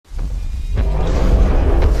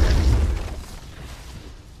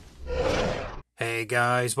Hey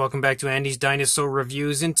guys, welcome back to Andy's Dinosaur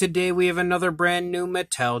Reviews, and today we have another brand new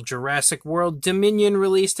Mattel Jurassic World Dominion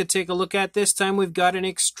release to take a look at. This time we've got an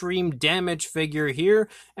extreme damage figure here,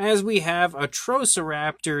 as we have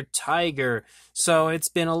Atrociraptor Tiger. So it's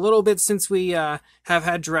been a little bit since we have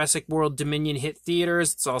had Jurassic World Dominion hit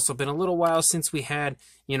theaters. It's also been a little while since we had,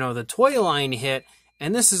 the toy line hit.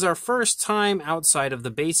 And this is our first time outside of the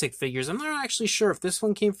basic figures. I'm not actually sure if this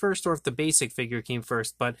one came first or if the basic figure came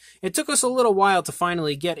first, but it took us a little while to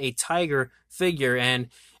finally get a tiger figure, and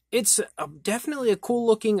it's definitely a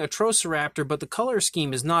cool-looking Atrociraptor, but the color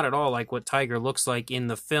scheme is not at all like what Tiger looks like in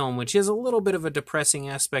the film, which is a little bit of a depressing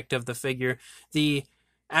aspect of the figure. The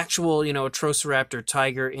actual, Atrociraptor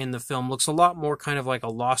Tiger in the film looks a lot more kind of like a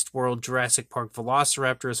Lost World Jurassic Park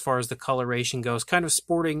Velociraptor as far as the coloration goes, kind of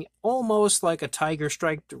sporting almost like a tiger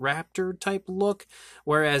striped raptor type look,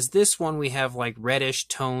 whereas this one we have like reddish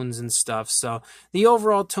tones and stuff. So the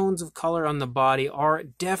overall tones of color on the body are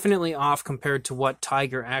definitely off compared to what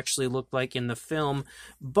Tiger actually looked like in the film,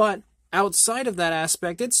 but outside of that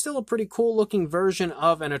aspect, it's still a pretty cool looking version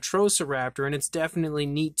of an Atrociraptor, and it's definitely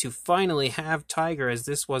neat to finally have Tiger, as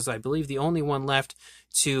this was, I believe, the only one left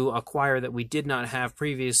to acquire that we did not have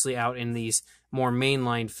previously out in these more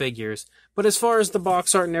mainline figures. But as far as the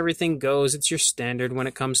box art and everything goes, it's your standard when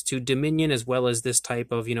it comes to Dominion, as well as this type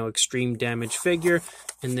of, extreme damage figure.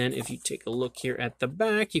 And then if you take a look here at the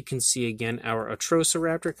back, you can see again our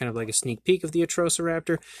Atrociraptor, kind of like a sneak peek of the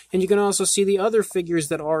Atrociraptor. And you can also see the other figures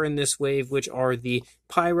that are in this wave, which are the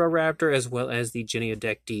Pyroraptor as well as the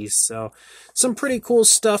Geniodectes. So some pretty cool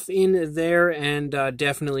stuff in there, and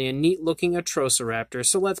definitely a neat looking Atrociraptor.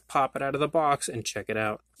 So let's pop it out of the box and check it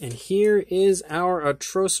out. And here is our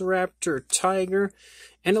Atrociraptor Tiger,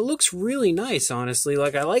 and it looks really nice, honestly.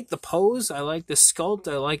 Like, I like the pose, I like the sculpt,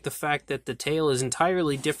 I like the fact that the tail is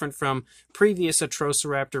entirely different from previous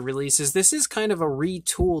Atrociraptor releases. This is kind of a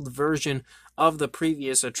retooled version of the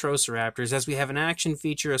previous Atrociraptors, as we have an action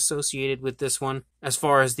feature associated with this one as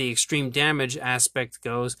far as the extreme damage aspect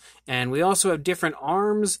goes, and we also have different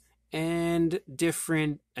arms and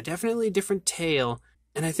definitely a different tail.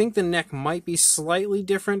 And I think the neck might be slightly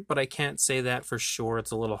different, but I can't say that for sure.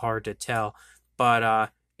 It's a little hard to tell.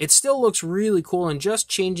 But it still looks really cool, and just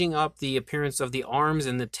changing up the appearance of the arms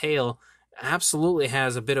and the tail absolutely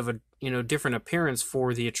has a bit of a different appearance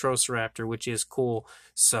for the Atrociraptor, which is cool.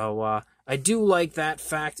 So I do like that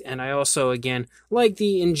fact, and I also, again, like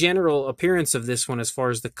the in general appearance of this one as far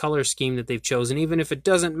as the color scheme that they've chosen. Even if it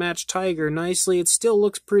doesn't match Tiger nicely, it still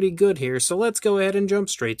looks pretty good here. So let's go ahead and jump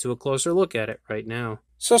straight to a closer look at it right now.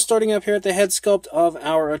 So starting up here at the head sculpt of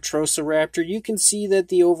our Atrociraptor, you can see that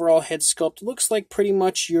the overall head sculpt looks like pretty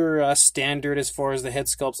much your standard as far as the head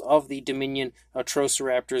sculpts of the Dominion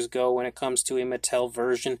Atrociraptors go when it comes to a Mattel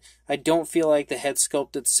version. I don't feel like the head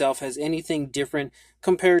sculpt itself has anything different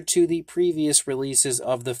compared to the previous releases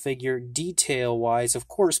of the figure detail-wise. Of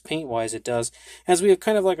course, paint-wise it does, as we have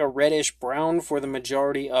kind of like a reddish brown for the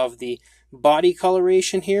majority of the body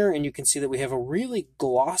coloration here, and you can see that we have a really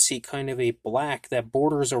glossy kind of a black that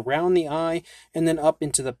borders around the eye and then up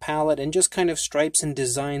into the palette, and just kind of stripes and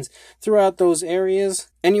designs throughout those areas.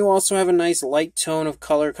 And you also have a nice light tone of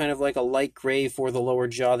color, kind of like a light gray for the lower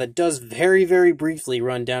jaw that does very, very briefly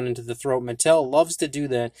run down into the throat. Mattel loves to do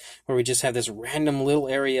that, where we just have this random little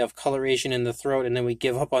area of coloration in the throat and then we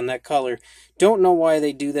give up on that color. Don't know why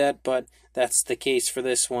they do that, but that's the case for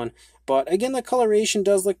this one. But again, the coloration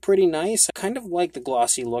does look pretty nice. I kind of like the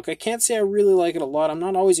glossy look. I can't say I really like it a lot. I'm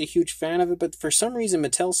not always a huge fan of it, but for some reason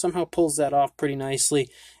Mattel somehow pulls that off pretty nicely.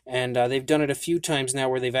 And they've done it a few times now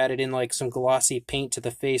where they've added in like some glossy paint to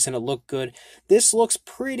the face and it looked good. This looks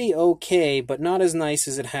pretty okay, but not as nice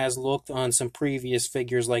as it has looked on some previous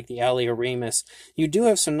figures like the Alioramus. You do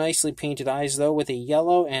have some nicely painted eyes though, with a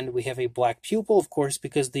yellow, and we have a black pupil, of course,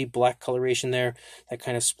 because the black coloration there, that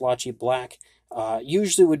kind of splotchy black,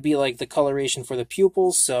 usually would be like the coloration for the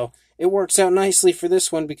pupils, so it works out nicely for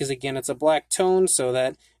this one because, again, it's a black tone, so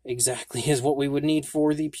that exactly is what we would need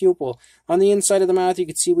for the pupil. On the inside of the mouth, you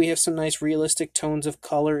can see we have some nice realistic tones of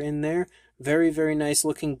color in there. Very, very nice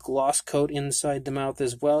looking gloss coat inside the mouth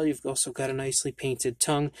as well. You've also got a nicely painted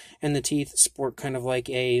tongue, and the teeth sport kind of like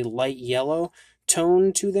a light yellow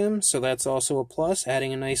tone to them, so that's also a plus,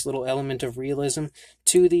 adding a nice little element of realism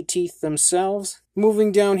to the teeth themselves.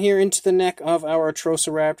 Moving down here into the neck of our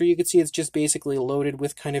Atrociraptor, you can see it's just basically loaded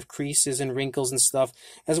with kind of creases and wrinkles and stuff,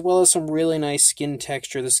 as well as some really nice skin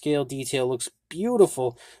texture. The scale detail looks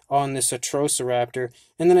beautiful on this Atrociraptor.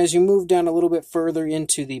 And then as you move down a little bit further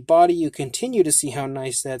into the body, you continue to see how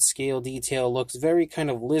nice that scale detail looks. Very kind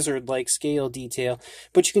of lizard-like scale detail,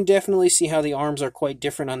 but you can definitely see how the arms are quite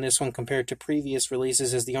different on this one compared to previous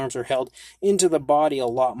releases, as the arms are held into the body a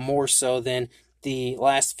lot more so than the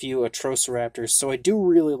last few Atrociraptors. So I do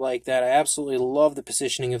really like that. I absolutely love the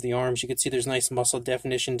positioning of the arms. You can see there's nice muscle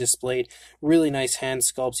definition displayed, really nice hand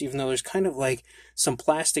sculpts, even though there's kind of like some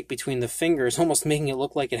plastic between the fingers, almost making it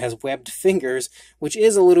look like it has webbed fingers, which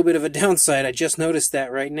is a little bit of a downside. I just noticed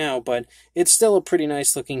that right now, but it's still a pretty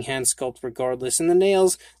nice looking hand sculpt regardless. And the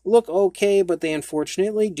nails look okay, but they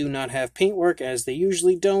unfortunately do not have paintwork, as they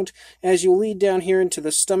usually don't. As you lead down here into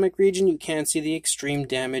the stomach region, you can see the extreme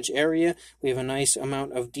damage area. We have a nice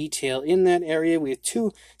amount of detail in that area. We have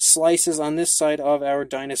two slices on this side of our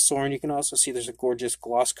dinosaur, and you can also see there's a gorgeous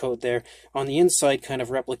gloss coat there on the inside, kind of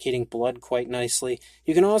replicating blood quite nicely.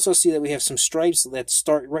 You can also see that we have some stripes that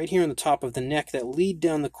start right here on the top of the neck that lead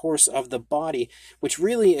down the course of the body, which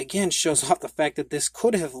really, again, shows off the fact that this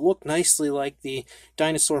could have looked nicely like the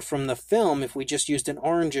dinosaur from the film if we just used an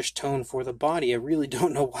orangish tone for the body. I really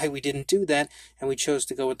don't know why we didn't do that, and we chose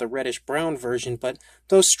to go with the reddish-brown version, but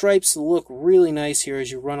those stripes look really nice here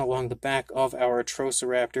as you run along the back of our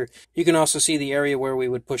Atrociraptor. You can also see the area where we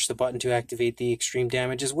would push the button to activate the extreme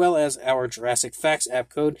damage, as well as our Jurassic Facts app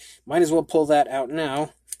code. Might as well pull that out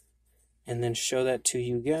now and then show that to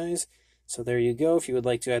you guys. So there you go, if you would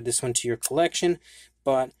like to add this one to your collection.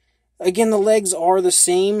 But again, the legs are the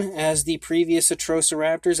same as the previous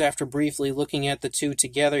Atrociraptors. After briefly looking at the two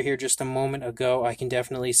together here just a moment ago, I can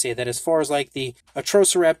definitely say that as far as like the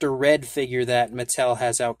Atrociraptor Red figure that Mattel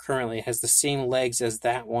has out currently, it has the same legs as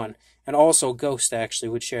that one. And also Ghost actually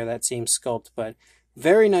would share that same sculpt, but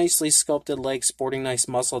very nicely sculpted legs, sporting nice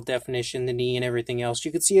muscle definition, the knee and everything else.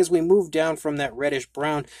 You can see as we move down from that reddish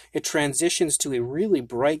brown, it transitions to a really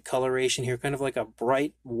bright coloration here, kind of like a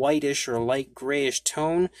bright whitish or light grayish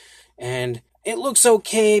tone. And it looks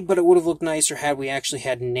okay, but it would have looked nicer had we actually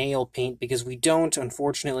had nail paint, because we don't.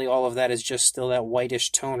 Unfortunately, all of that is just still that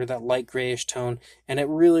whitish tone or that light grayish tone, and it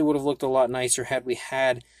really would have looked a lot nicer had we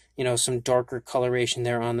had, you know, some darker coloration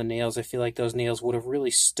there on the nails. I feel like those nails would have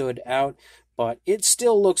really stood out, but it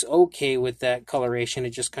still looks okay with that coloration.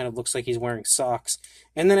 It just kind of looks like he's wearing socks.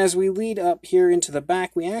 And then as we lead up here into the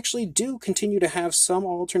back, we actually do continue to have some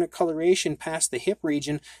alternate coloration past the hip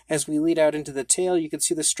region. As we lead out into the tail, you can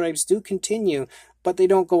see the stripes do continue, but they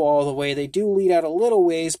don't go all the way. They do lead out a little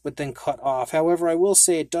ways, but then cut off. However, I will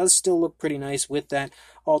say it does still look pretty nice with that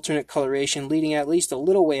alternate coloration leading at least a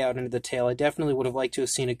little way out into the tail. I definitely would have liked to have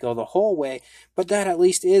seen it go the whole way, but that at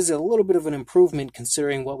least is a little bit of an improvement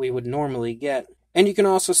considering what we would normally get. And you can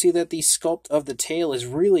also see that the sculpt of the tail is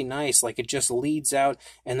really nice, like it just leads out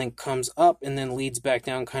and then comes up and then leads back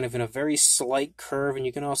down kind of in a very slight curve, and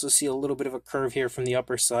you can also see a little bit of a curve here from the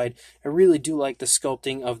upper side. I really do like the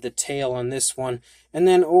sculpting of the tail on this one. And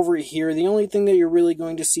then over here, the only thing that you're really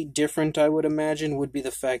going to see different, I would imagine, would be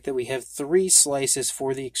the fact that we have 3 slices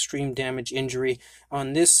for the extreme damage injury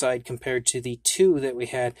on this side compared to the 2 that we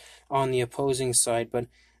had on the opposing side. But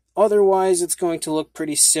otherwise, it's going to look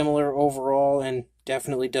pretty similar overall and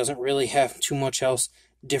definitely doesn't really have too much else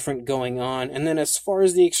different going on. And then as far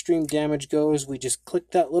as the extreme damage goes, we just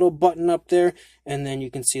click that little button up there, and then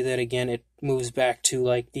you can see that again it moves back to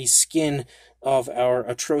like the skin of our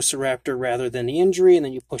Atrociraptor rather than the injury, and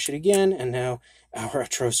then you push it again, and now our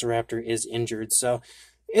Atrociraptor is injured. So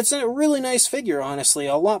it's a really nice figure, honestly.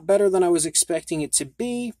 A lot better than I was expecting it to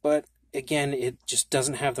be, but again, it just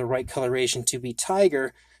doesn't have the right coloration to be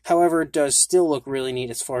Tiger. However, it does still look really neat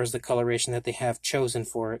as far as the coloration that they have chosen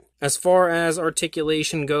for it. As far as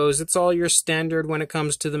articulation goes, it's all your standard when it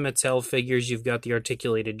comes to the Mattel figures. You've got the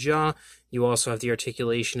articulated jaw. You also have the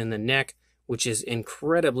articulation in the neck, which is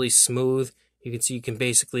incredibly smooth. You can see you can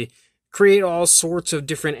basically create all sorts of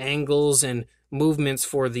different angles and movements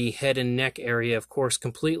for the head and neck area. Of course,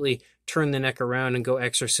 completely turn the neck around and go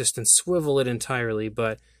exorcist and swivel it entirely,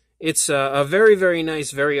 but it's a very, very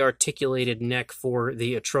nice, very articulated neck for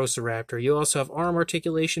the Atrociraptor. You also have arm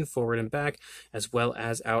articulation forward and back, as well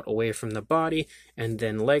as out away from the body, and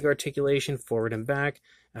then leg articulation forward and back.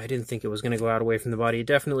 I didn't think it was going to go out away from the body. It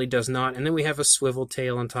definitely does not. And then we have a swivel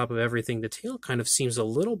tail on top of everything. The tail kind of seems a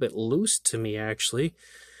little bit loose to me, actually,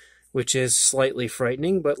 which is slightly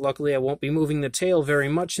frightening, but luckily I won't be moving the tail very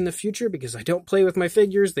much in the future because I don't play with my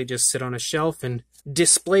figures. They just sit on a shelf and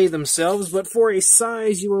display themselves. But for a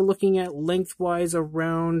size, you are looking at lengthwise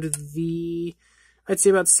around the I'd say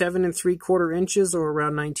about 7 3/4 inches, or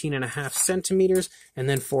around 19.5 centimeters. And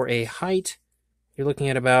then for a height, you're looking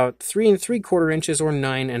at about 3 3/4 inches, or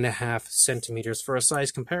 9.5 centimeters. For a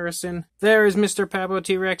size comparison, there is Mr. Papo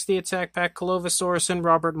T-Rex, the Attack Pack Colovosaurus, and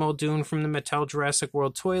Robert Muldoon from the Mattel Jurassic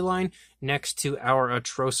World toy line, next to our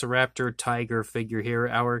Atrociraptor Tiger figure here,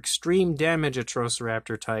 our extreme damage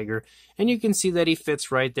Atrociraptor Tiger. And you can see that he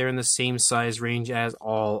fits right there in the same size range as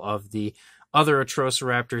all of the other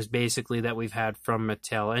Atrociraptors basically that we've had from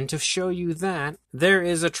Mattel. And to show you that, there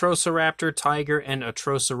is Atrociraptor Tiger and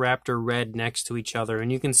Atrociraptor Red next to each other,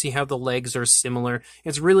 and you can see how the legs are similar.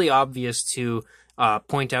 It's really obvious to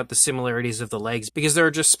point out the similarities of the legs, because there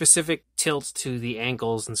are just specific tilts to the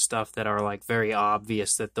ankles and stuff that are like very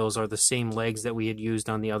obvious that those are the same legs that we had used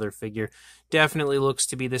on the other figure. Definitely looks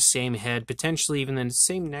to be the same head, potentially even the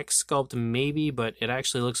same neck sculpt maybe, but it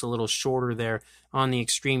actually looks a little shorter there on the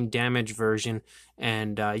extreme damage version.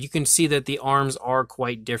 And you can see that the arms are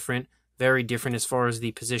quite different. Very different as far as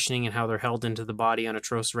the positioning and how they're held into the body on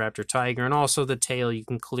Atrociraptor Tiger. And also the tail you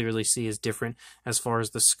can clearly see is different as far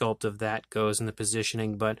as the sculpt of that goes and the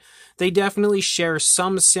positioning. But they definitely share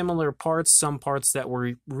some similar parts, some parts that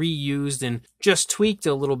were reused and just tweaked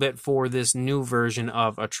a little bit for this new version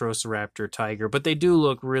of Atrociraptor Tiger. But they do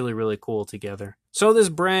look really, really cool together. So this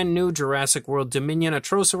brand new Jurassic World Dominion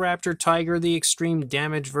Atrociraptor Tiger, the extreme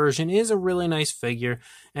damage version, is a really nice figure.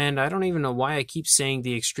 And I don't even know why I keep saying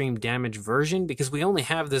the extreme damage version, because we only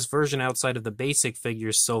have this version outside of the basic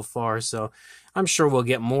figures so far. So I'm sure we'll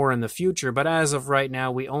get more in the future, but as of right now,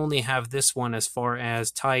 we only have this one as far as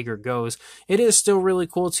Tiger goes. It is still really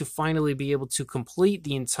cool to finally be able to complete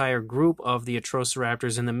the entire group of the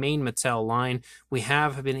Atrociraptors in the main Mattel line. We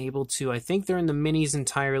have been able to, I think they're in the minis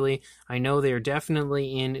entirely. I know they are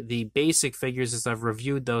definitely in the basic figures, as I've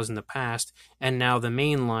reviewed those in the past, and now the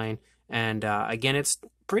main line. And again, it's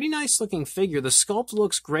pretty nice looking figure. The sculpt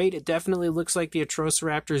looks great. It definitely looks like the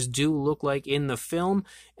Atrociraptors do look like in the film.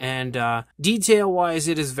 And detail wise,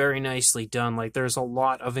 it is very nicely done. Like, there's a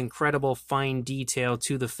lot of incredible fine detail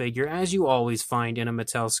to the figure, as you always find in a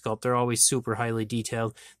Mattel sculpt. They're always super highly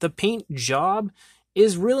detailed. The paint job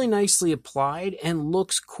is really nicely applied and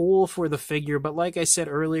looks cool for the figure, but like I said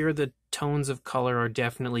earlier, the tones of color are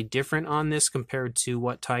definitely different on this compared to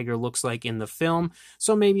what Tiger looks like in the film.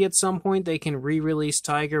 So maybe at some point they can re-release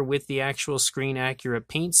Tiger with the actual screen accurate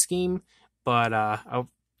paint scheme, but I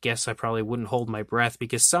guess I probably wouldn't hold my breath,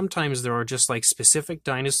 because sometimes there are just like specific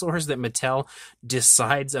dinosaurs that Mattel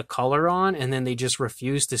decides a color on and then they just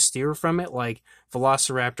refuse to steer from it, like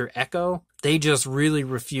Velociraptor Echo. They just really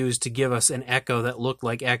refused to give us an Echo that looked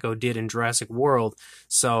like Echo did in Jurassic World.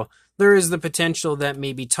 So there is the potential that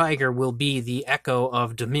maybe Tiger will be the Echo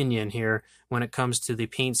of Dominion here when it comes to the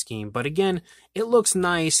paint scheme. But again, it looks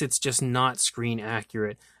nice, it's just not screen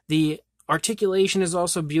accurate. The articulation is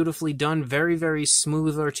also beautifully done, very, very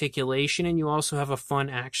smooth articulation, and you also have a fun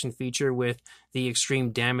action feature with the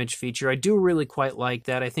extreme damage feature. I do really quite like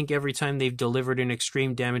that. I think every time they've delivered an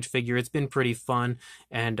extreme damage figure, it's been pretty fun,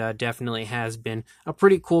 and definitely has been a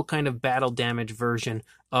pretty cool kind of battle damage version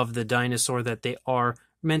of the dinosaur that they are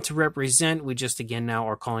meant to represent. We just again now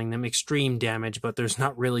are calling them extreme damage, but there's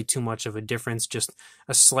not really too much of a difference, just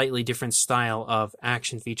a slightly different style of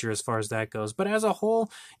action feature as far as that goes. But as a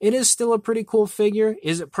whole, it is still a pretty cool figure.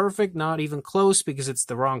 Is it perfect? Not even close, because it's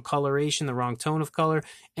the wrong coloration, the wrong tone of color,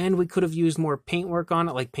 and we could have used more paintwork on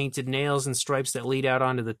it, like painted nails and stripes that lead out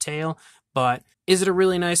onto the tail. But is it a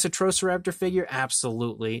really nice Atrociraptor figure?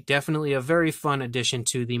 Absolutely. Definitely a very fun addition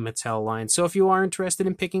to the Mattel line. So if you are interested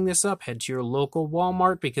in picking this up, head to your local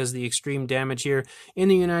Walmart, because the extreme damage here in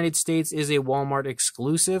the United States is a Walmart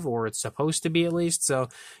exclusive, or it's supposed to be at least. So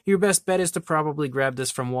your best bet is to probably grab this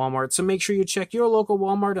from Walmart. So make sure you check your local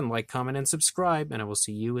Walmart and like, comment, and subscribe, and I will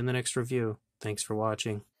see you in the next review. Thanks for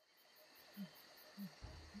watching.